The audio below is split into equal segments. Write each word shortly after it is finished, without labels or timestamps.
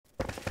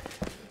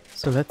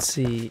So let's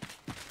see.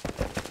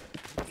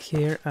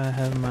 Here I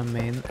have my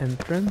main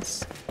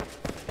entrance.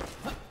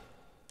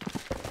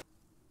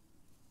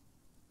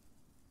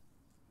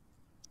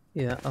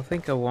 Yeah, I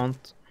think I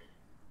want...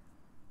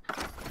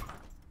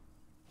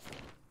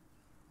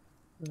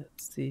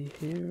 Let's see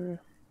here.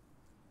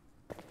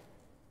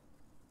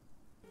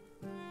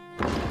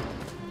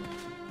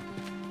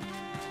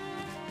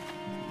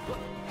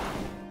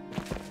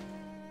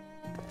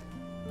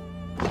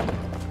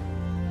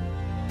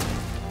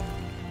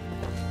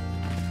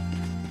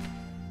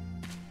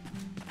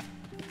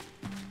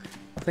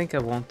 I think I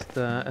want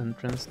the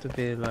entrance to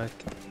be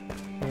like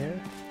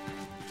here.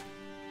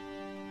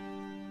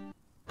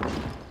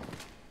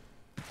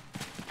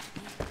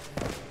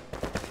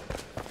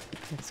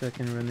 So I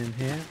can run in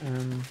here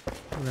and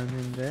run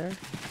in there.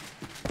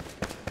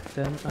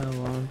 Then I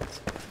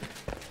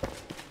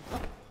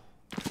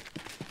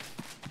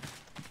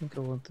think I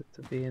want it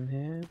to be in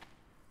here.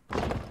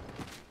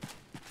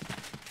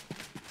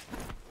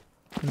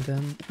 And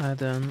then I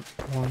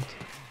want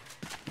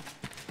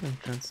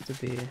entrance to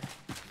be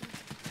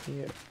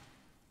here.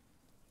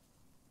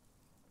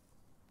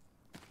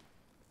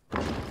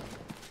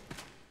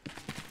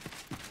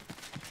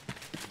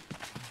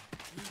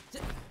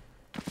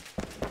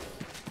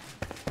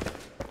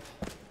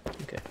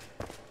 Okay.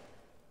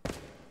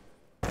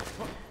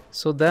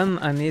 So then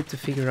I need to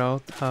figure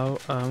out how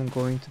I'm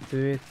going to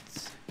do it,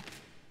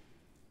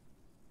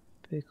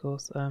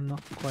 because I'm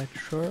not quite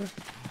sure.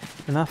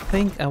 And I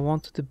think I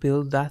wanted to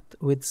build that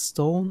with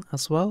stone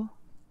as well.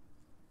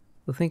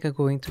 I think I'm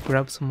going to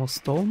grab some more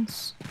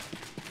stones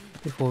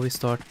before we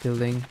start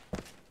building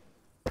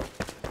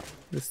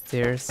the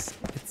stairs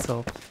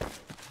itself.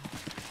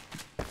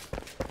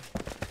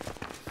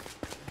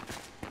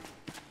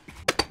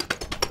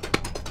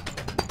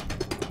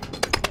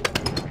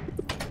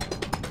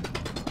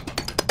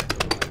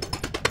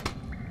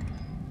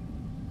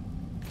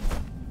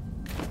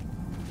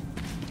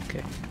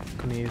 Okay,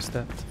 gonna use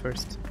that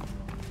first.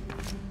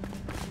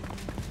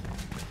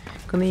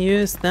 Gonna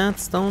use that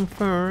stone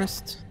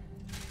first.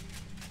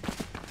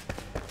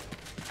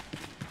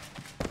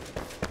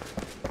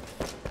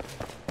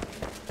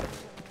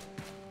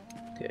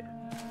 Okay.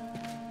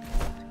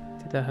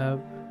 Did I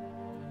have...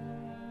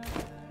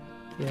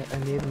 Yeah, I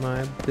need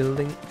my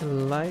building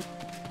light.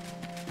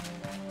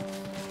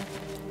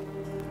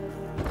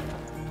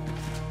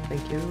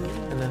 Thank you.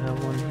 And I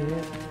have one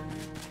here.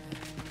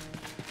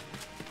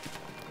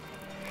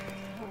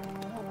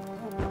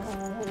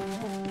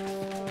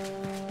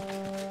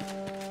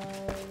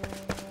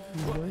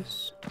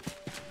 Nice.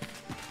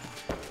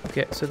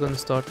 Okay, so I'm gonna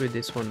start with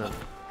this one now.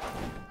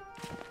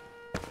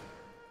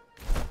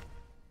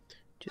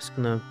 Just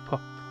gonna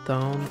pop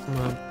down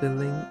my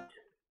building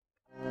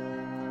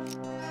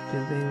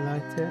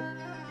light here.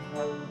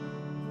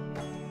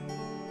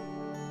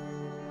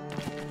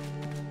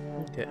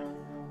 Okay.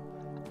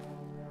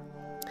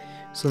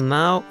 So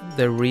now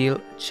the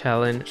real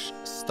challenge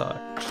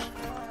starts,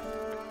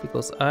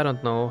 because I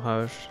don't know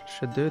how I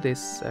should do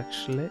this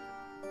actually.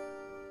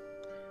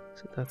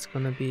 So that's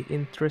gonna be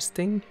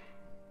interesting.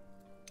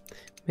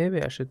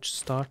 Maybe I should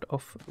start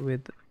off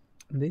with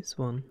this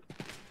one.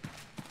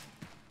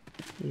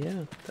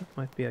 Yeah, that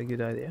might be a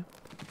good idea.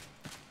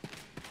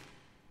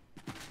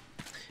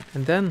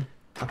 And then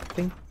I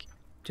think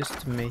just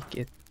to make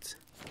it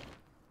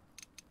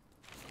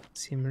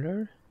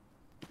similar,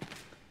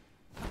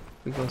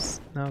 because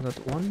now I got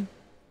 1,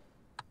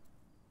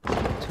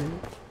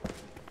 2,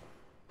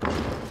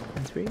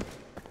 and 3.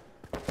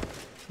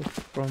 So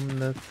from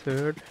the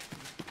third,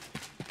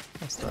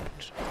 I'll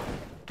start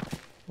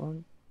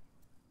 1,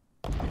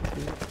 2, 3.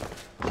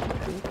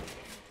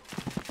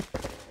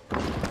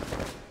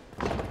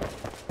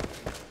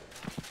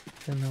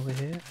 Then over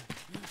here.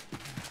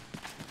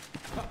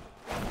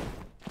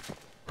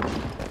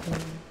 1,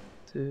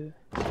 2,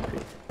 3.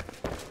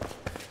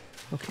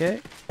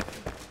 Okay.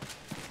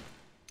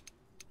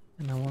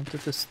 And I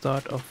wanted to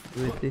start off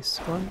with this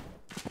one.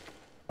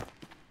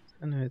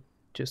 And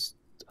just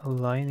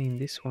aligning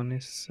this one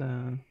is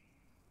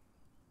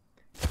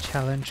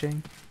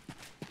challenging.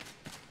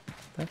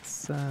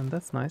 That's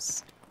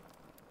nice.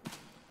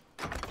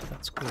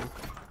 That's cool.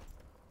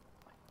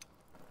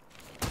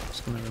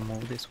 Just gonna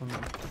remove this one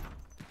now.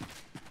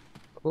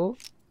 Cool.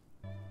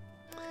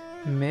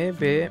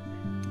 Maybe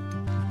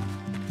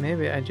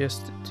I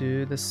just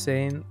do the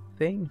same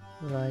thing,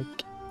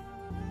 like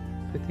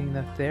putting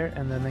that there,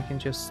 and then I can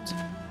just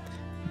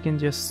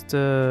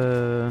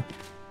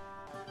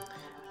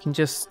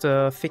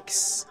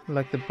fix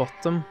like the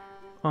bottom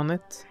on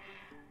it.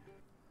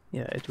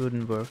 Yeah, it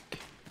wouldn't work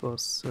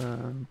because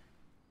I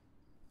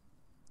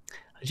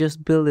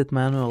just build it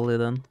manually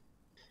then.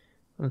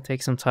 It'll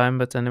take some time,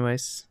 but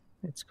anyways,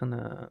 it's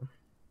gonna...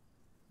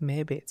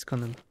 Maybe it's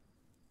gonna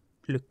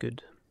look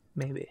good.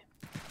 Maybe.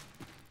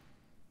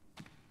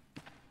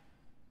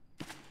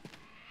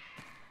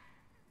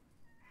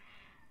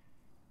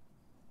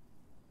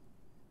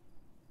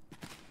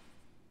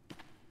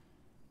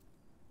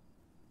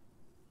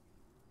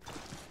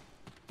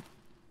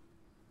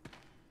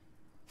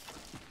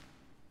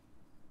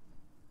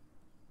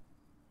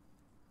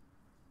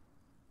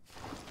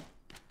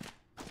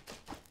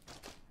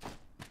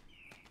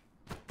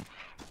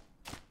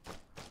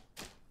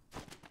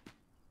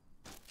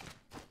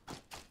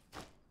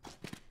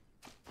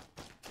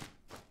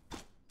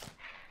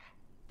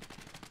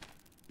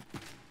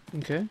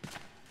 Okay.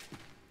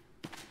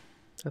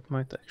 That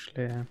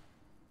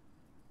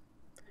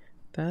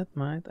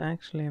might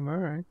actually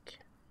work.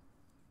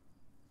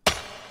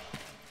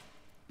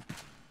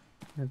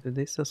 I do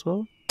this as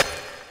well.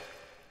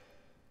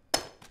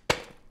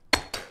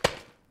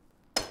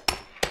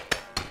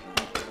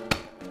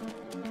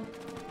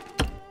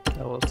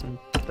 That wasn't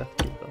that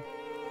good though.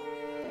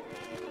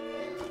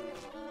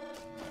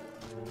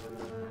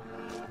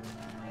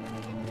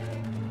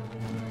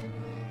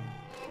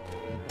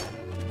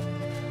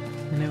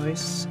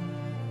 Anyways,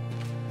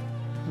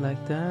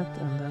 like that,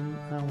 and then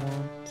I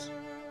want...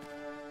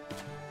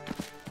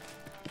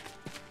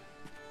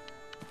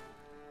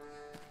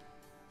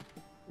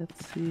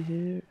 Let's see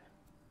here.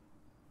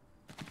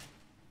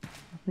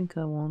 I think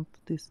I want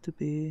this to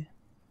be...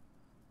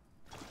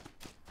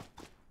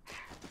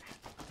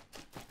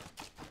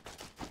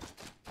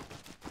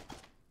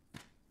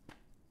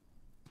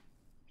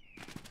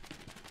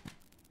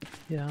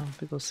 Yeah,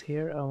 because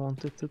here I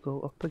want it to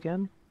go up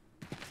again.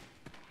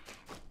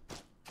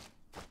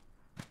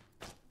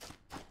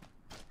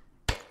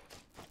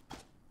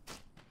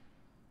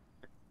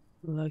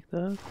 Like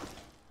that.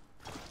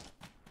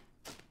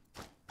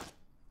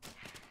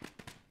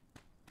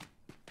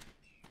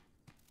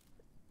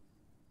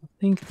 I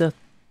think that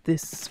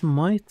this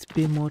might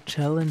be more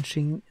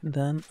challenging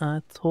than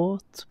I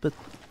thought, but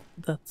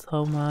that's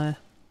how my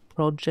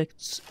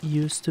projects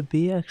used to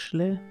be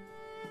actually.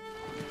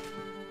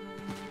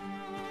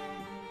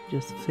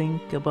 Just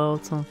think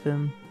about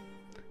something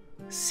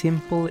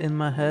simple in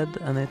my head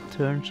and it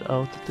turns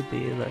out to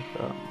be like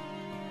a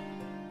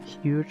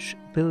huge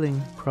building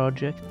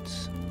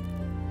project.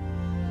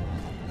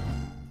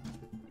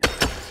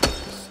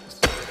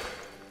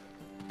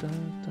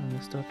 That, and we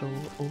start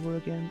over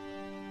again.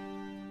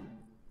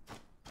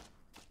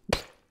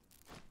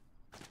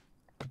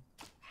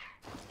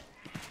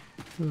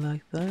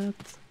 Like that.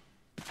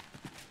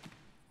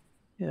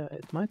 Yeah,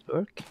 it might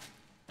work.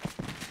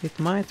 It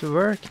might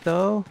work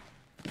though.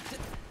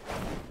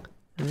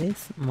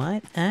 This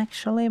might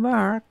actually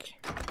work.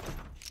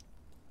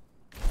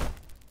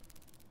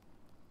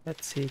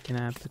 Let's see, can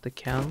I put a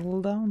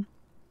candle down?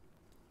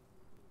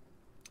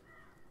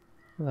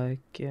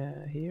 Like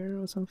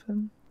here or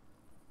something?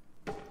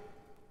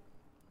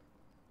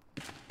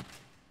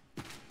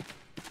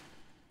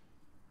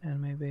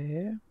 And maybe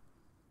here?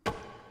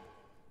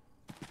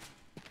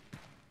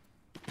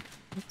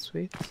 That's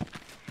sweet.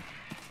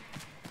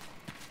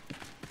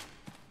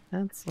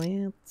 That's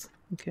sweet.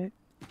 Okay.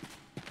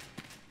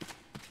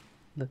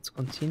 Let's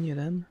continue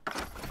then.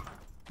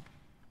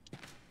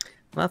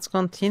 Let's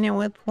continue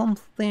with some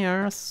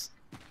stairs.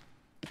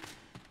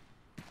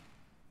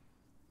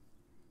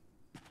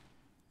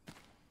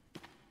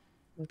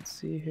 Let's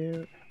see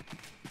here.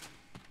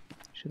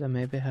 Should I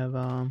maybe have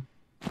a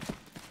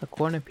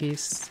corner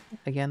piece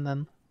again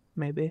then?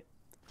 Maybe.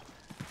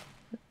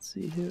 Let's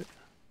see here.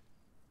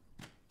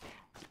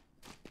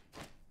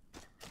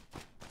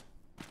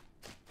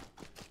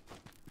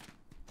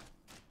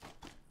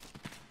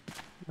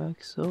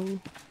 Like so.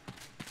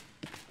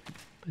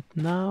 But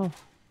now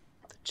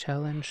the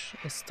challenge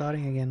is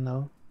starting again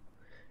though.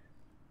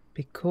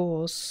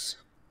 Because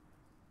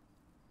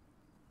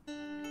how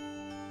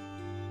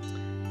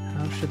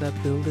should I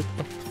build it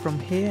up from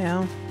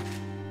here?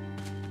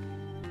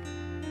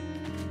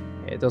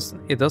 It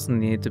doesn't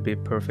need to be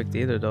perfect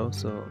either though,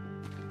 so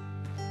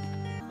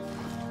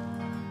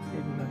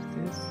maybe like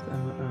this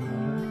and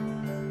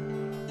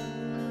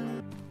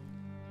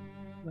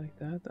like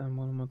that, and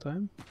one more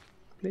time,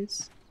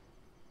 please.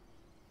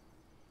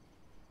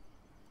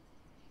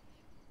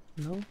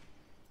 No?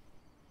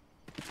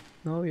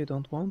 No, you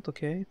don't want?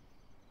 Okay.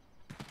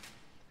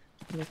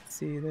 Let's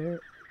see there.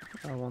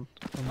 I want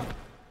one.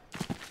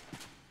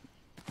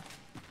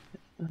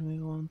 And we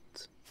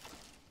want...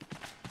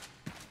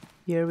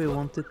 Here we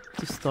want it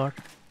to start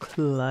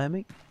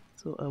climbing.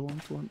 So I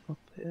want one up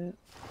here.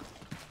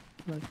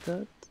 Like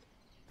that.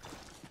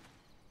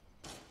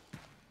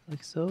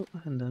 Like so.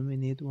 And then we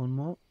need one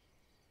more.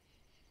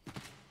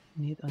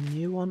 Need a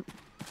new one.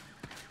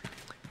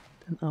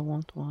 Then I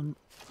want one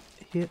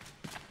here.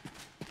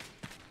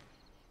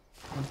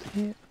 And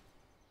here.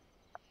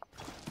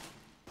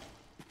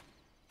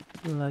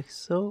 Like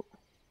so.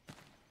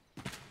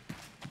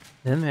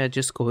 Then we are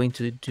just going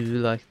to do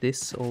like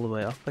this all the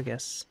way up, I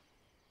guess.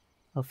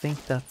 I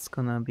think that's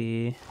gonna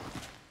be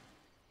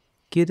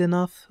good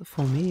enough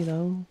for me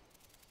though.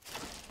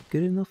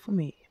 Good enough for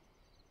me.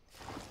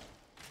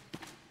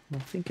 I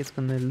think it's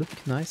gonna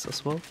look nice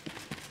as well.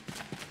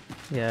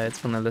 Yeah,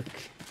 it's gonna look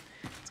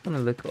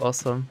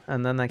awesome.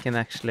 And then I can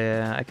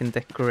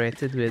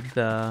decorate it with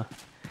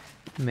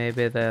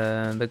maybe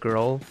the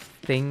grove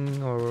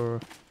thing or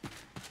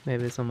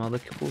maybe some other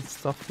cool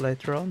stuff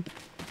later on.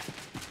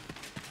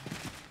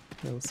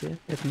 We'll see.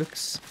 It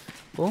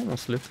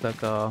almost looks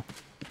like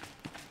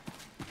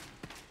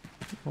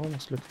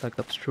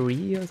a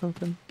tree or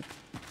something.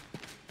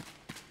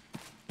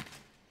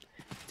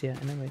 But yeah,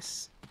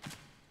 anyways.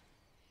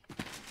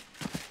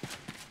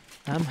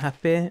 I'm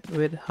happy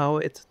with how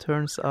it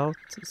turns out,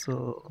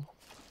 so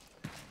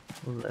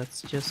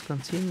let's just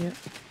continue.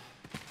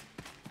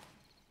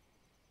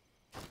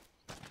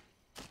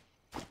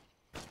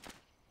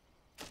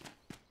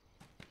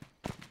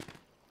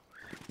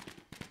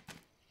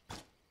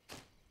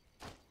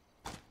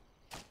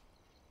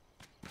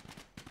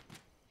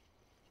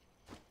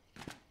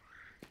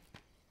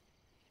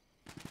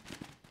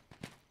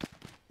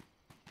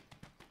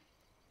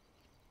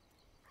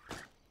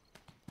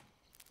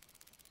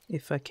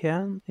 If I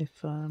can,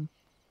 if I'm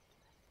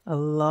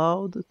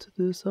allowed to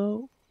do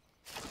so.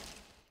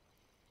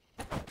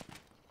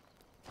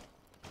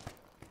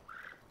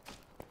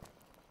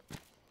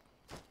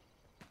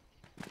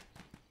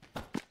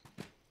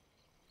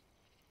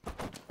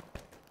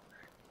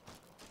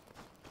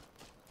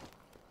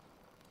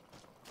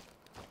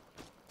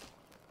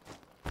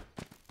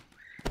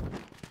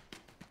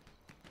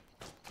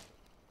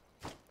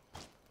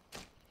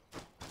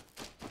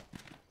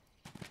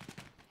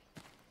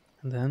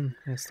 And then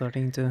we're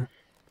starting to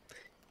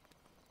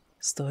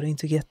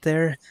get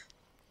there.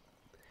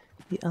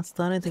 We are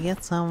starting to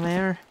get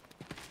somewhere.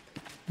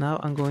 Now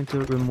I'm going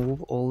to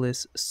remove all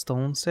these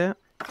stones here,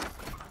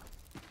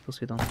 because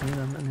we don't need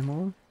them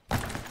anymore.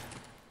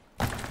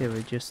 They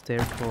were just there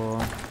for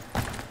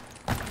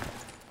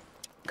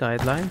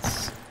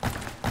guidelines.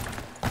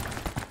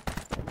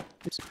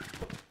 Oops.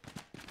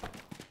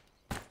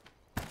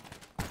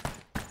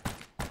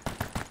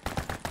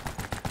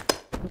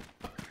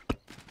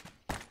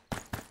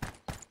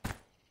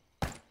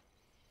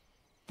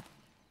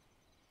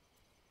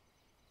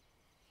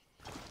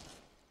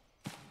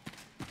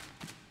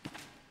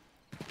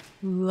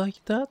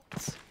 Like that.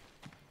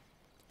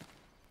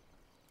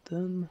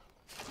 Then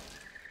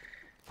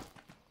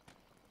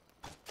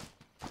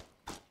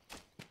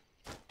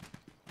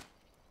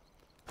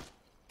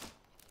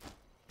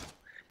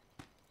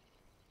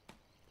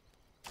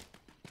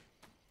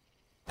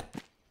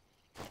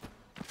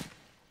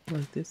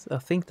like this. I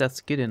think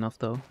that's good enough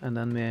though. And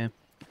then we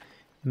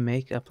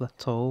make a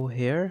plateau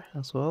here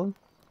as well.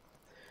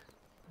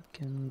 It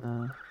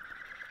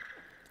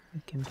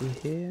can be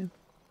here.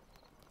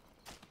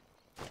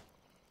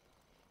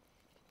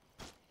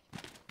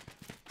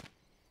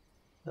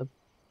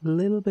 A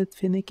little bit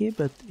finicky,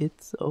 but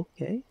it's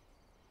okay.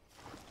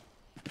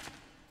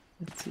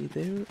 Let's see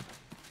there.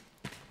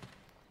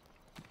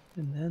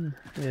 And then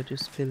we are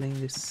just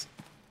filling this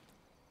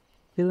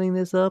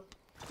up.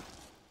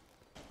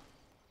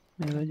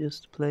 Maybe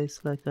just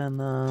place like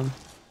an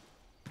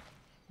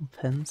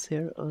fence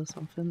here or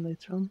something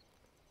later on.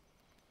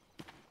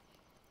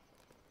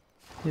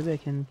 Maybe I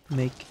can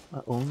make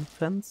my own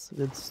fence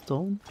with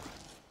stone.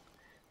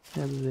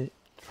 Maybe we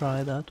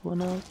try that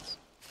one out.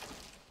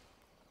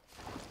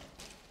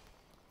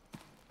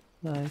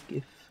 Like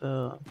if we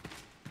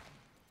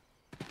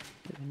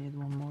need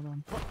one more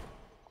then.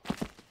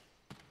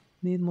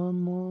 Need one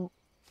more.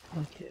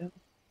 Okay.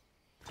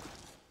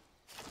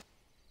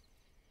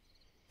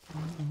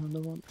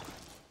 Another one.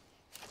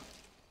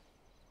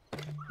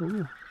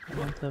 Ooh, I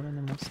don't have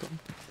any more stone.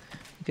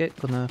 Okay,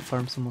 gonna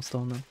farm some more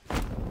stone then.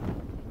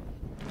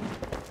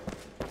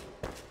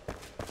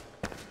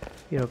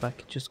 Here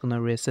back, just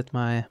gonna reset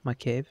my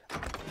cave.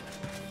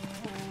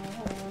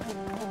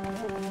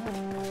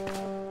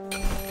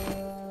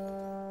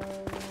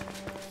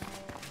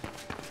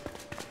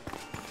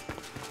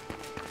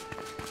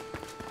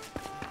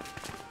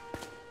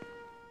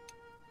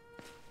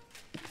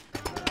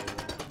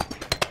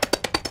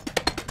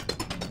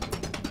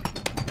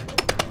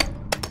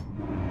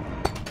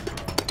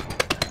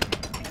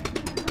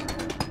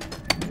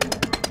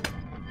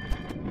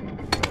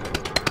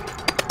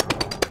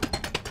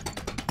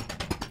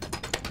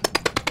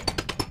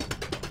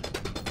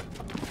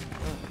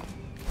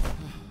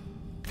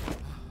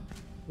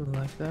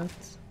 Like that.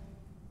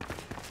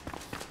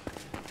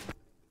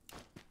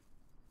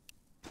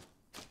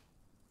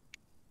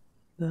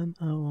 Then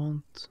I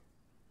want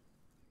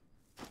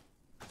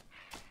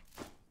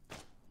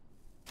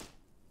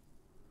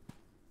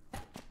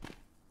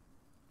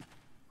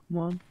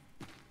one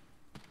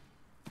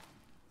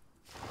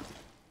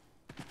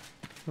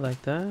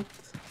like that.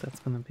 That's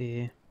gonna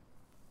be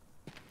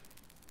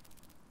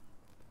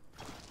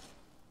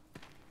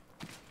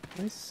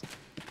nice.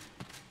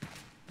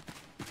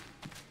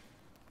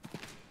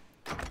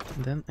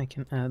 And then I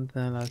can add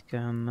like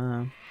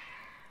a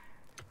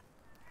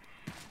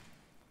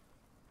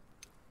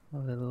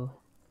little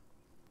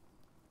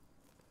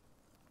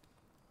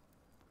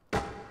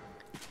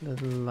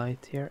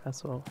light here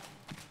as well.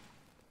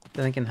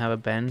 Then I can have a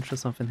bench or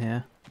something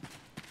here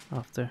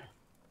after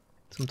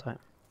some time,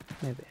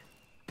 maybe.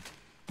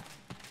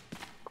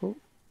 Cool.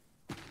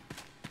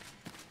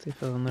 See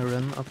if I wanna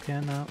run up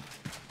here now.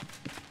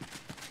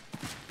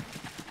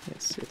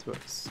 Yes, it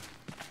works.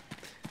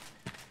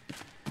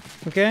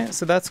 Okay,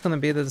 so that's gonna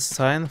be the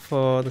design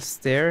for the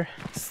stair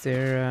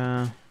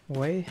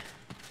way,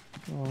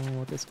 or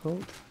what it's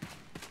called.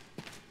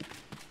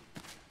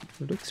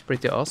 It looks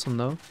pretty awesome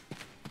though,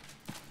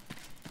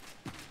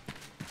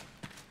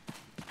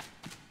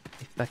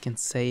 if I can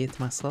say it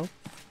myself.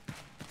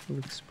 It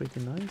looks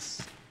pretty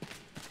nice.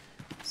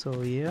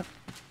 So yeah,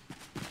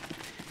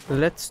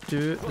 let's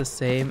do the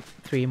same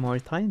 3 more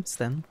times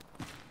then.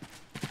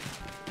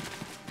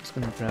 Just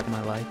gonna grab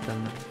my light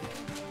and...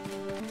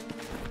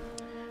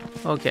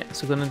 Okay,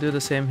 so gonna do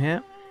the same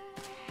here.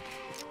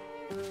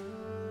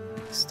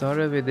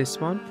 Started with this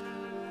one.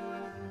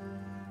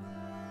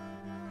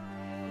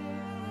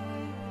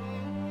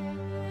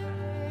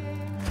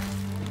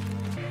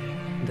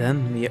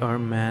 Then we are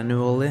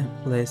manually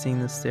placing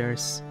the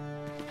stairs.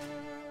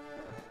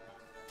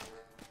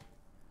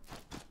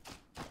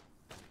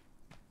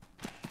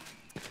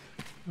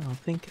 I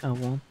think I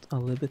want a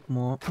little bit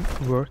more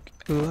work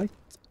light.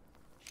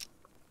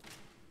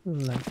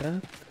 Like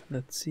that.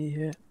 Let's see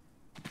here.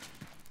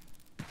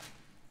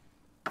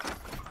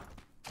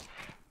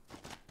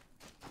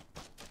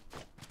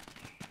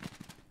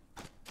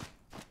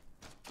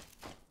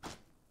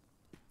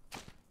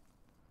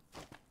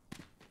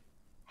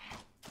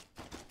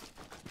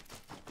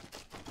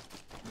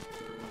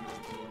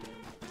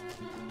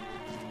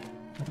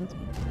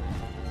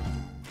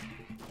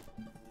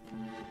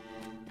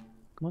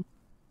 Come on.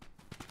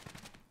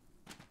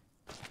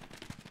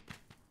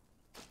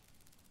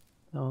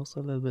 That was a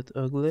little bit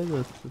ugly,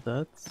 but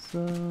that's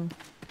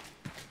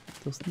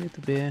doesn't need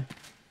to be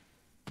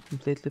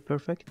completely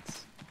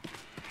perfect.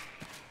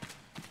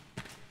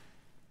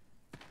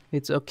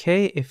 It's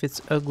okay if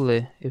it's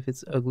ugly. If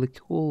it's ugly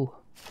cool.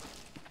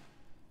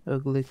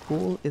 Ugly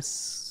cool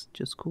is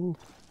just cool.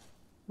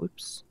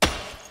 Whoops.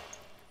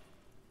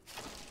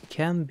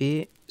 Can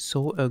be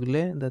so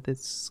ugly that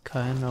it's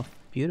kind of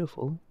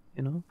beautiful,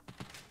 you know?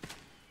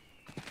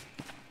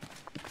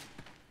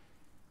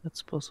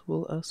 That's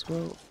possible as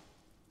well.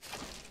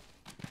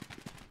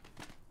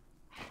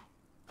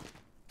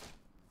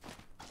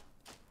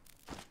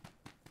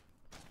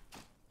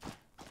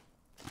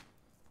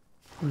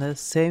 And the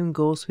same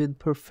goes with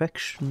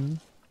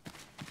perfection.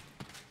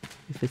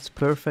 If it's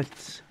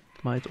perfect,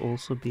 it might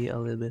also be a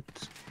little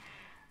bit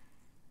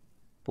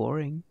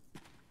boring.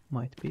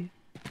 Might be.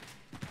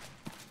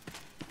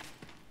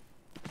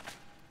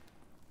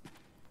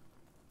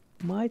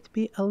 Might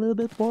be a little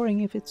bit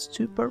boring if it's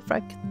too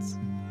perfect.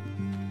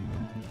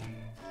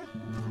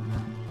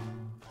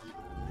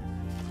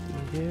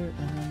 Here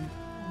and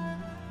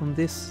on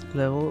this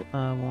level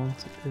I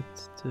want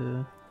it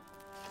to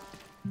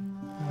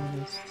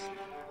just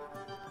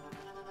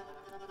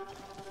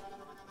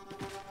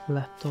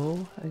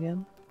plateau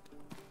again.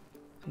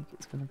 I think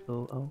it's gonna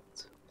go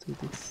out to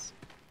this.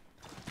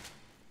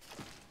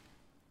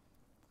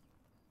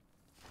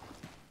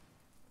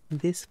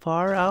 This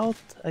far out,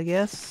 I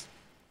guess.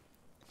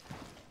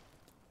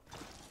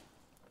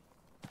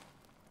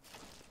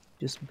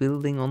 Just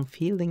building on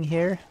feeling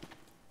here.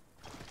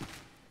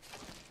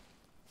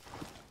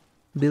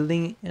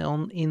 Building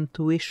on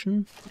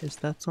intuition, is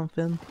that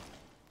something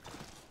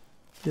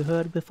you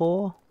heard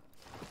before?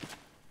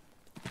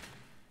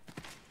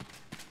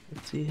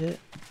 Let's see here.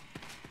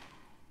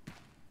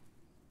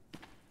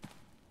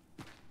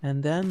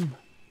 And then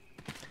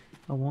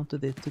I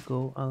wanted it to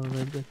go a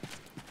little bit.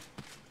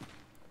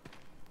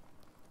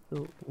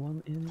 So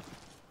one in.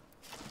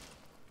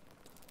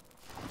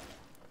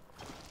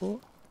 4.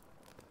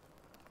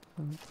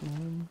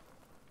 1,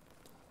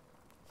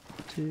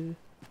 2,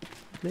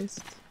 at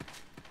least.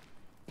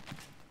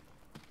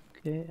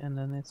 Okay, and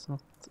then it's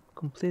not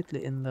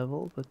completely in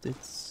level, but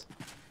that's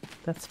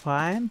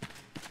fine.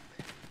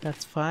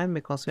 That's fine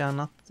because we are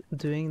not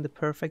doing the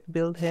perfect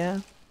build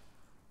here.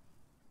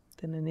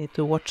 Then you need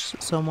to watch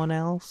someone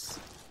else.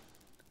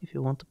 If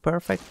you want a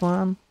perfect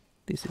one,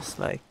 this is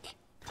like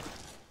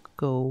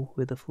go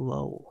with the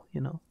flow,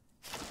 you know.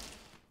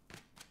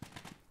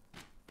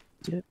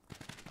 Yep.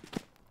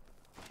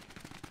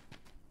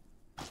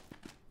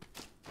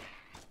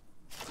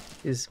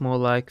 It's more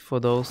like for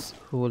those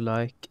who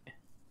like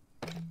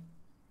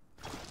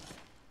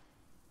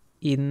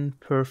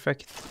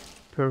imperfect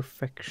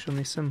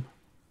perfectionism.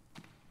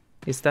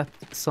 Is that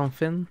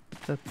something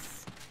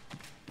that's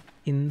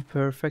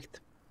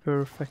imperfect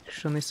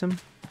perfectionism?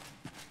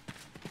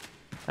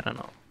 I don't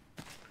know.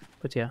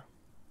 But yeah.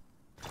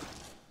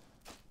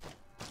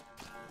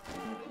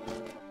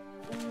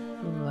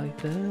 Like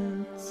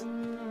that.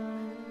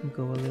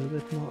 Go a little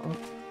bit more up.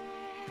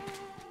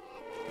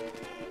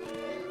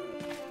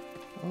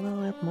 A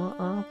little bit more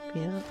up,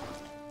 yeah.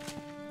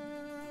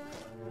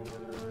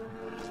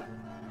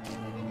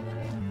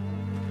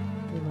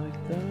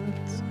 Like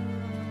that.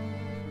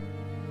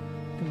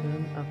 And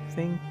then I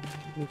think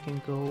we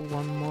can go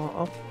one more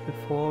up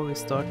before we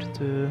start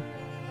to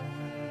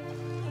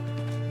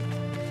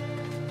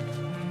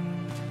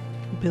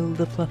build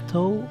the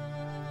plateau.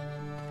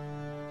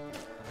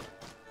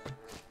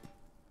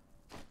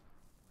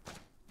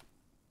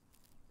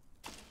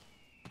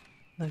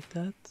 Like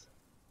that.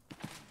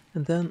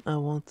 And then I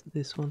want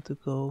this one to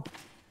go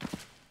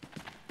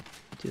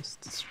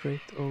just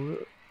straight over.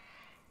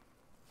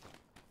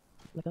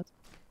 Like that.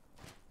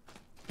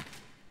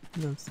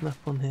 And then snap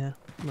on here.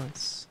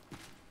 Nice.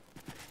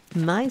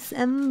 Nice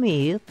and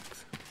neat.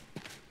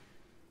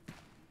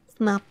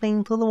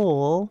 Snapping to the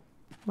wall.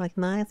 Like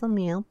nice and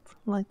neat.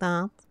 Like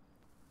that.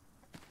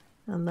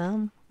 And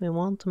then we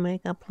want to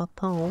make a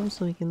plateau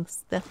so we can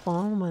step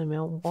on when we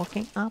are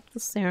walking up the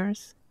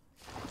stairs.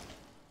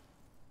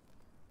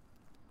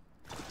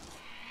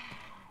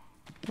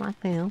 Like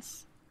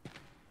this.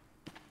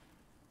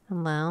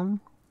 And then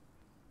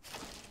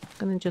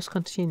I'm gonna just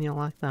continue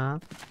like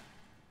that.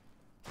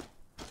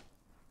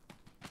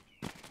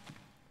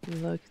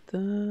 Like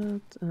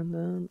that, and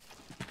then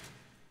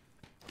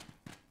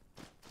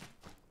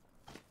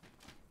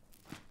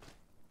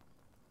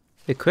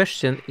the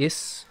question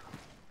is,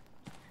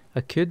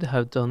 I could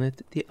have done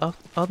it the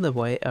other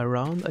way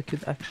around. I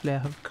could actually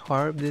have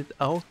carved it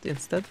out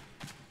instead,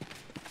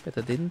 but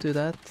I didn't do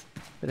that.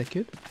 But I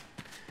could,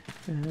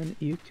 and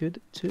you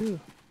could too.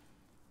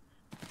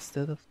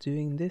 Instead of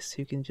doing this,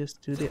 you can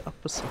just do the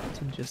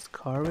opposite and just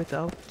carve it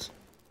out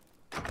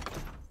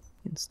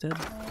instead.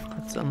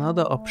 That's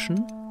another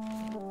option.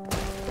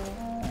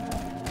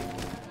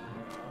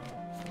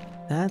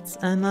 That's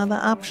another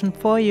option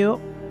for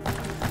you.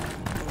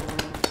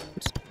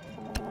 Oops.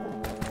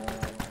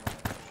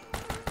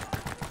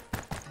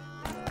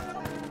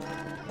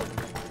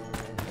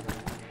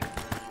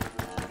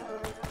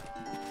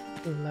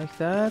 Like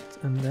that,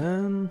 and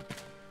then...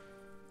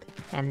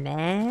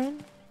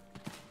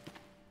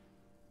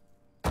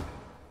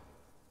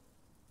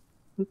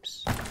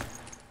 Oops.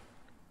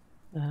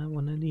 I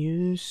wanna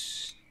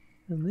use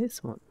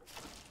this one.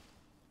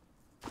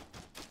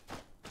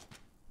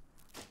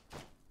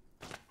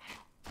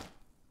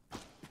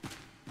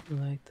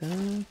 Like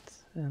that,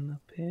 and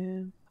up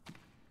here.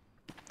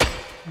 Oh,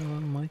 I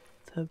might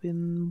have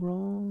been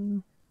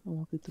wrong. I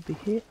want it to be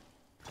here.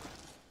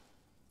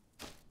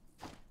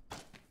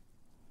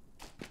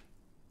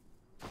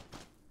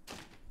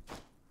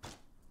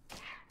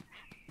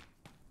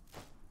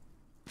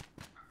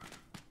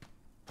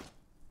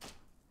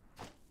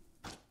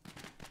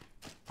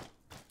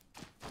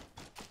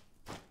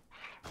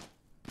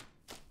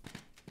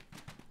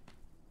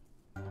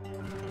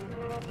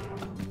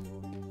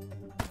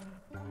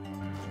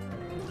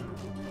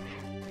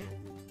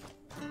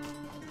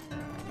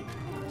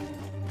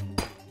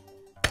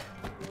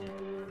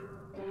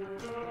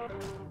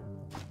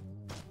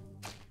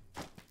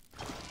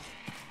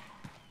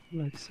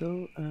 Like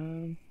so,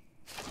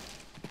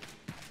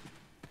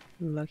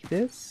 like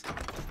this.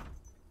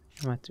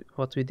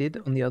 What we did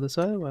on the other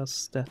side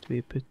was that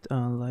we put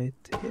a light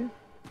here.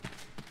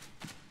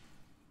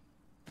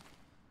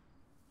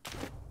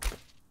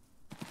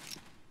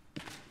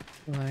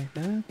 Like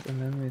that, and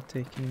then we're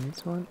taking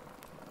this one.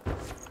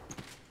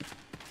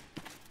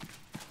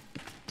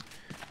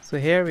 So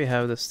here we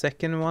have the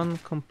second one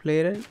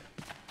completed.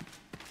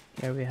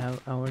 Here we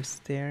have our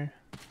staircase.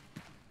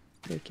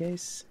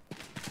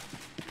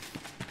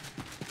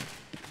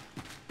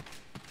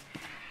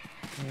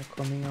 We're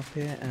coming up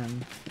here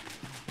and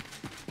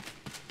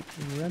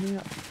running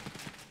up.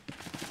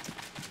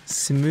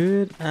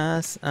 Smooth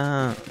as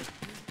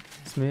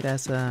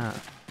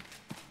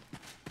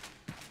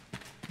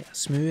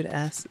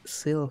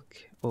silk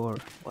or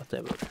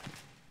whatever.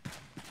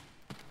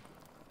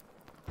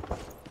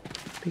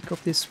 Pick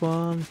up this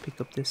one, pick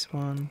up this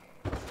one.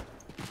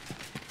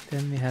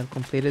 Then we have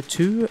completed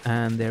 2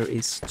 and there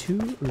is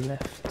 2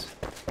 left.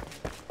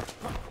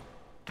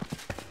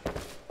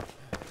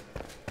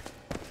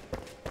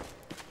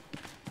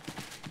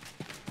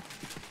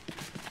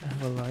 I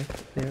have a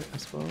light there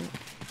as well.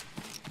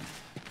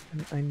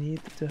 And I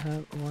need to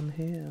have one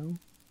here.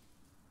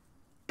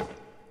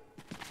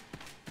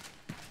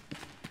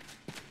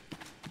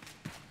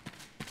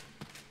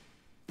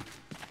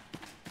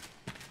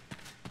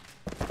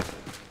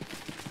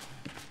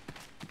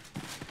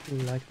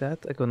 Like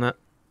that. I'm gonna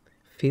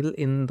fill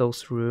in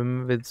those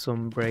rooms with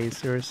some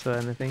bracers or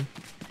anything.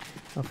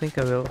 I think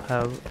I will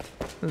have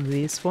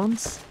these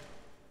ones.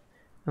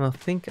 And I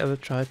think I will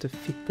try to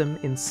fit them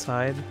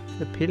inside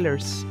the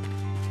pillars.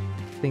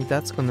 I think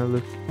that's gonna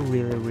look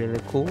really,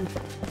 really cool.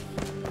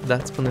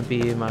 That's gonna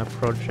be my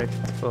project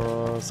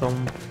for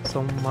some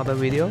other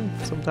video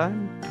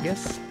sometime, I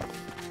guess.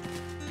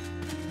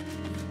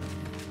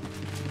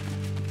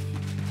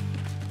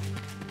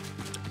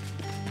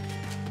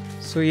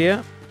 So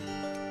yeah,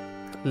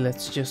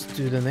 let's just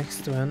do the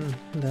next one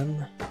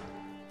then.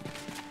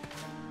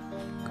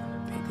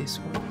 Gonna be this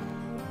one.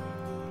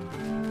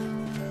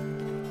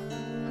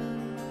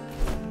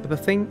 But the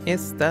thing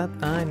is that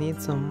I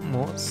need some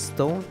more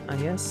stone, I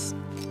guess.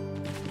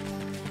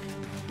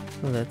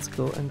 Let's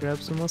go and grab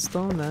some more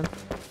stone then.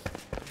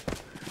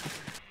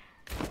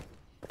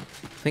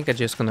 I think I'm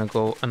just gonna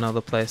go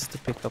another place to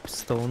pick up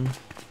stone.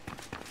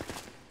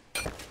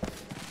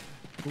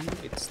 Ooh,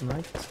 it's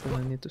night, so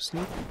I need to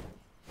sleep.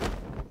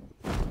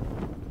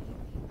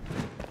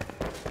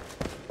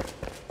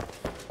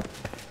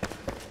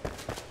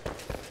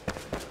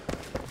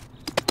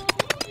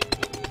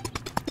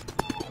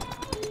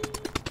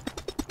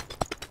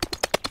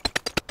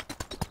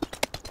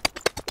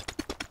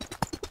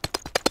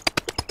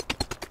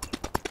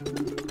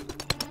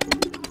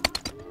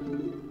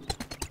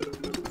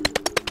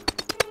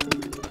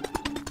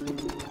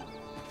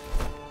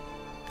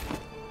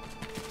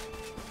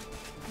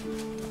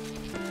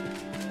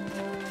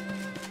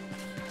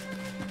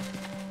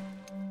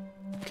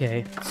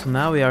 Okay, so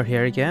now we are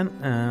here again,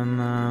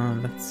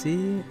 and let's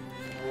see.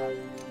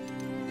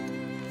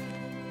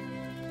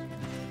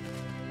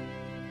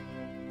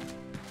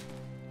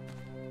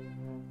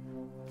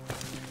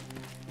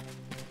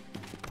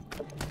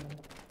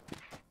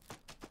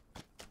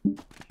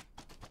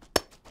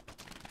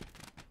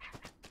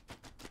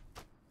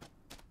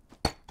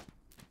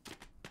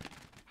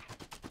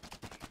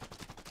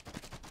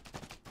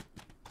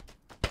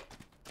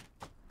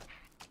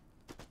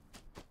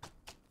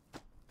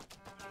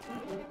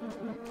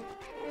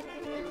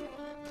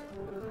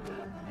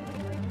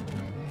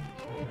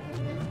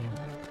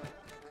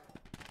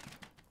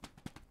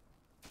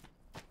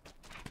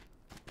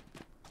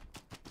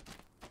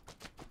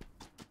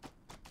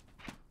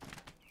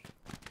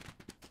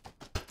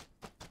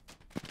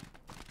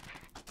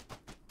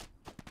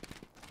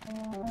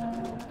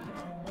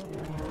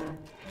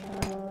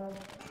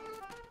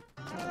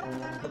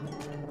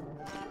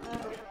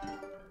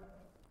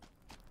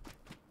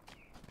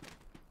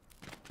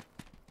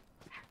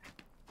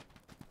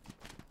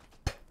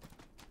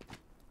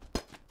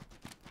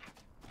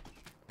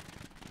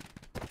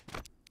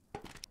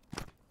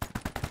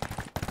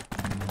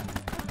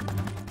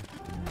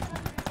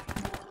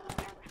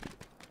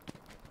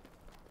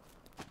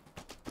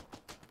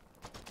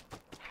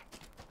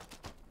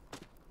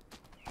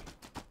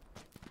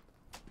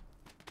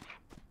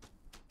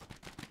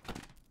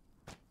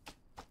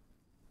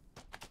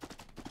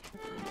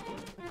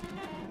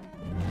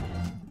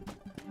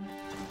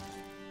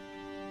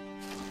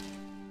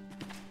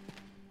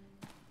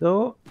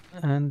 So,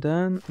 and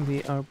then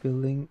we are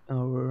building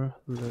our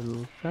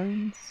little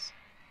fence.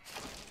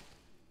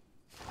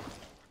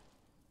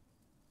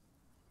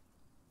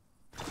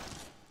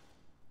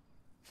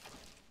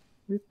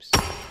 Oops.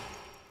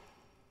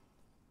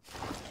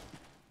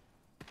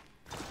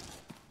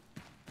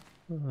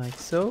 Like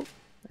so.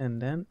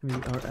 And then we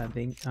are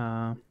adding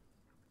a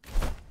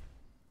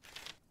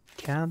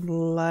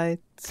candlelight.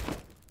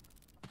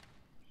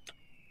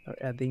 We're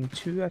adding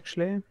two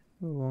actually.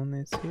 One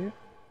is here.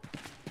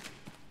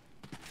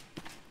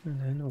 And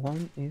then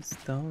one is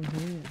down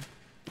here.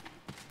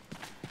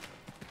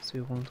 So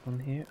we want one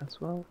here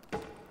as well.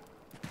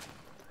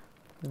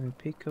 Then we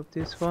pick up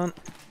this one.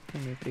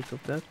 And we pick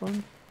up that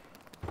one.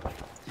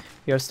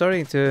 We are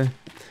starting to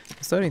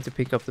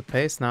pick up the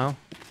pace now.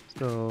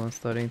 So I'm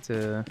starting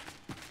to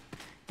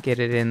get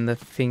it in the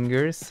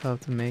fingers how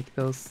to make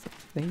those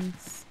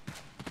things.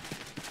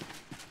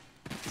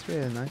 It's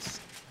really nice.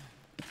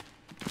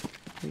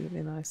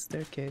 Really nice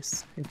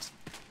staircase. It's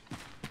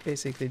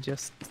basically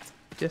just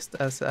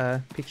as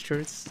I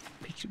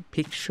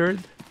pictured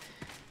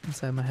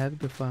inside my head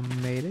before I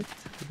made it.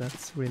 So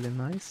that's really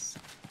nice.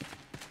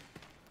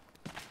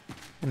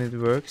 And it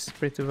works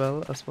pretty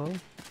well as well.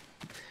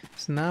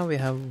 So now we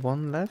have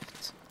one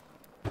left.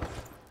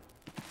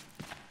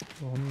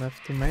 One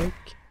left to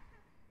make.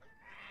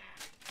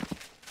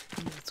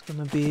 It's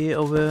gonna be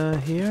over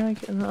here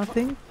again, I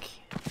think.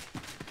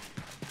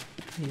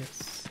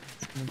 Yes,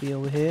 it's gonna be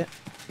over here.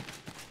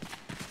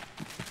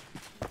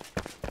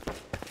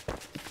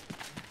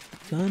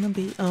 Gonna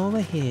be over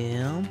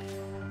here.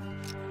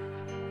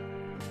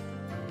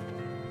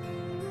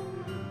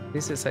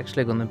 This is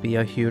actually gonna be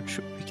a huge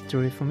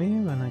victory for me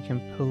when I can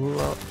pull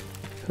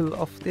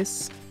off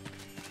this,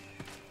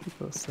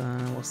 because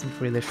I wasn't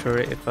really sure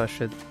if I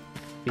should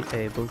be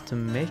able to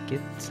make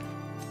it. So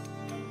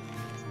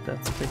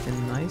that's pretty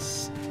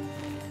nice.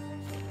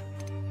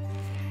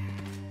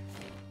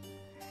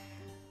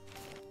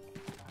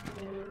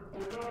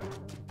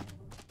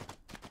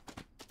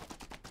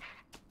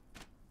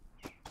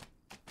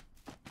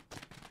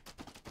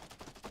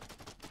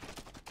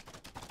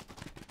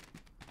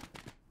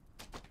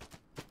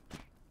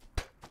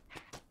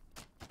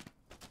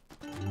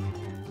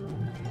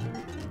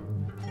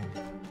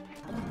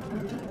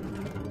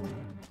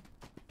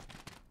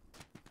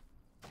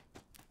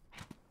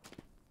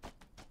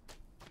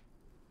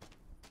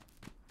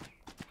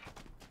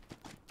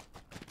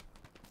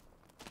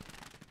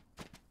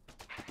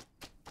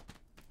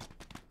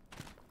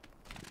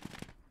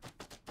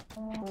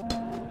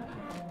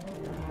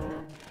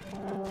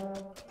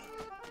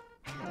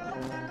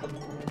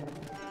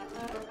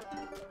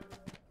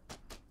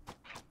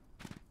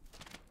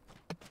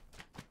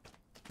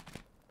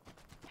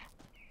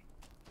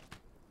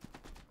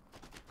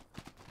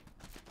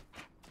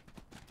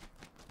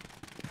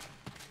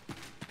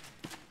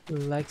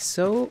 Like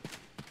so.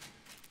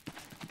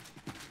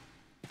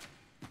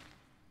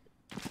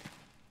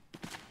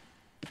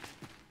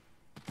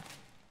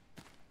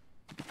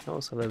 That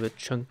was a little bit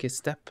chunky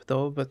step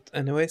though, but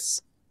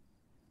anyways.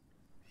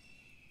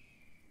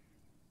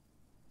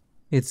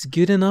 It's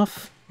good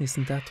enough,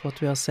 isn't that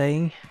what we are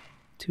saying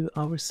to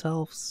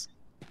ourselves?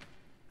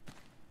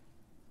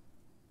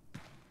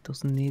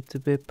 Doesn't need to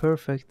be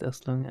perfect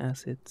as long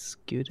as it's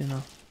good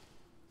enough.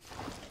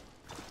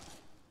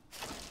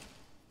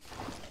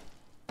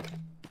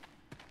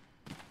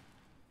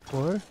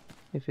 Or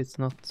if it's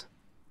not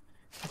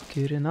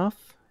good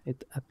enough,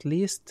 it at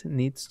least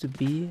needs to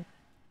be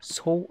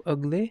so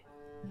ugly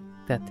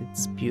that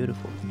it's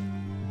beautiful.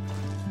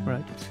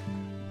 right?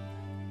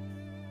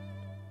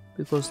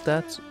 Because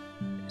that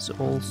is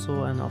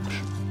also an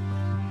option.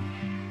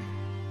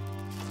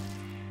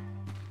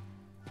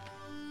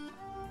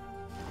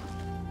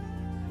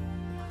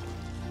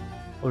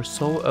 Or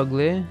so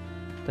ugly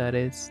that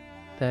it's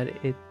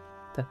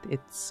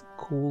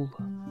cool.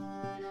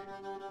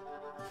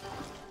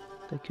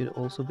 That could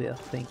also be a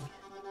thing.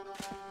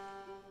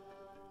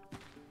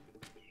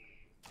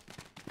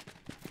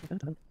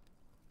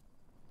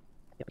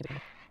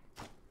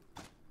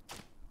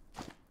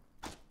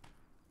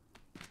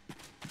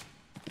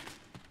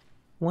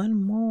 One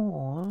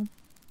more.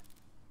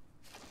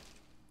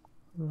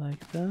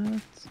 Like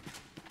that.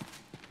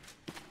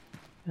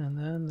 And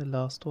then the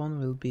last one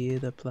will be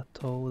the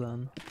plateau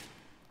then.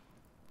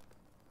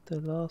 The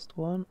last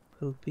one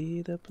will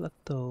be the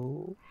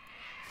plateau.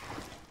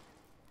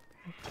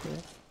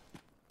 Okay.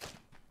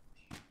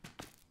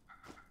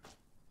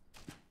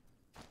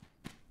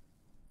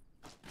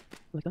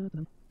 Like that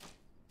then.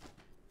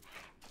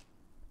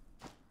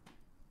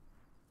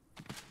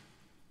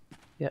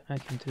 Yeah, I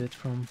can do it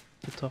from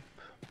the top.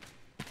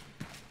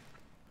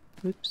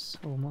 Oops,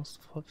 almost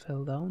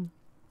fell down.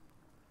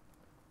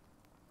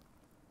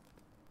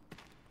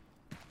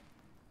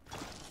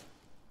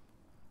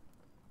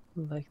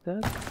 Like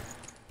that.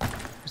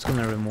 Just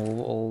gonna remove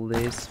all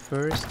this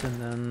first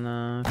and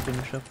then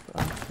finish up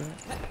after.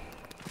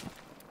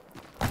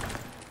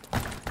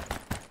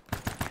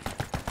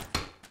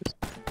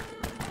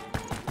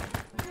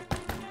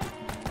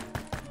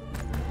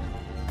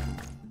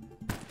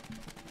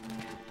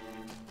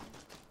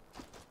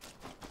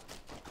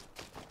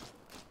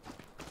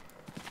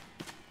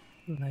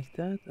 Like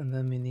that, and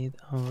then we need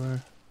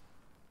our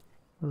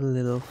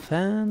little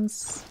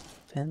fans.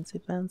 Fancy,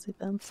 fancy,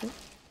 fancy.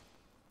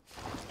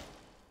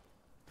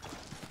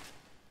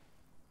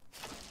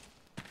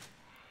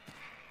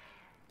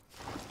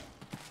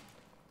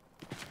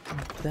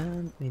 And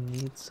then we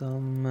need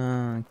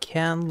some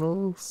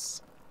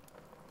candles.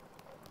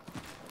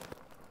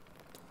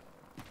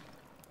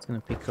 Just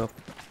gonna pick up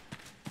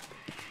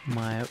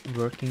my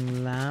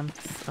working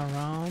lamps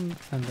around,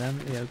 and then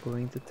we are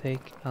going to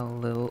take a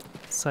little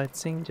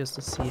sightseeing just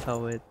to see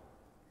how it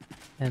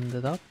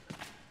ended up.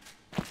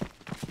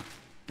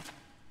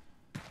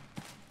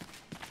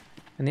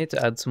 I need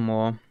to add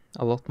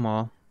a lot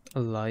more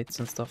lights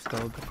and stuff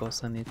though,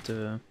 because I need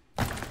to...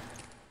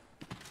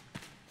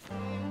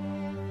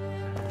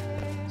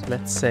 So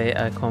let's say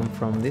I come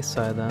from this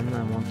side and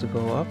I want to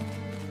go up.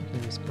 I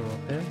can just go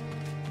up here.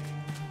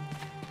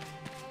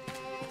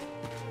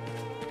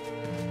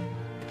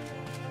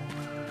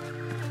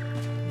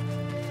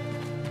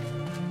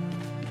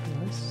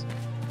 Nice.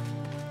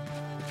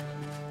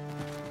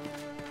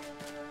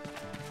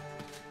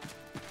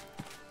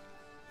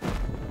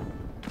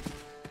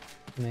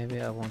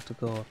 Maybe I want to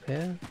go up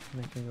here.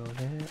 I can go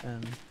there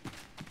and...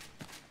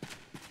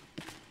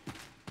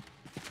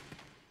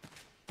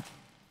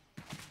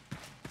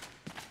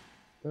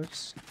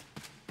 Works.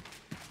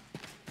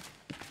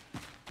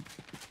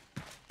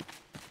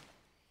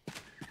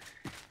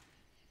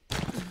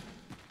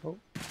 Oh.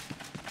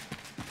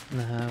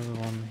 And I have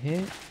one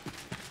here.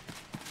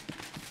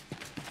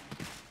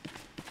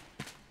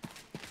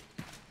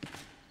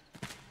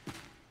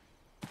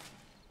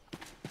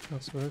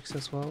 This works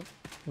as well.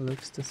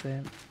 Looks the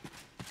same.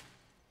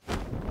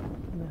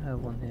 And I have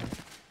one here.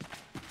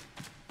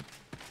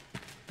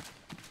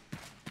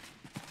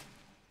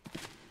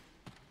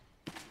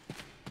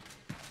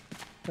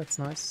 That's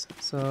nice.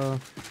 So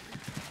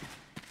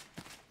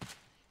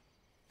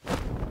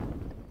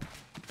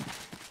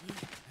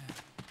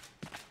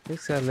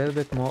looks a little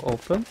bit more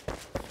open,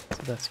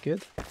 so that's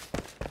good.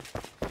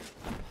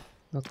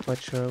 Not quite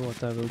sure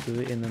what I will do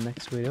in the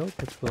next video,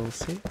 but we'll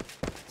see.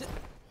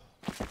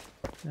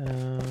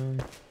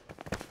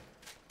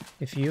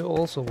 If you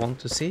also want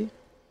to see,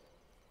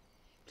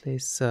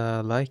 please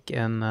like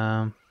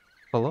and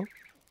follow.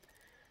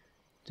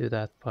 Do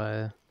that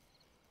by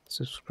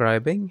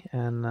subscribing,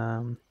 and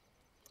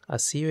I'll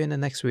see you in the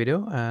next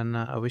video, and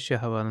I wish you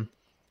have a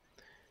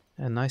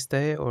nice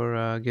day or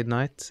a good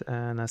night,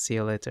 and I'll see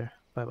you later.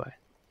 Bye bye.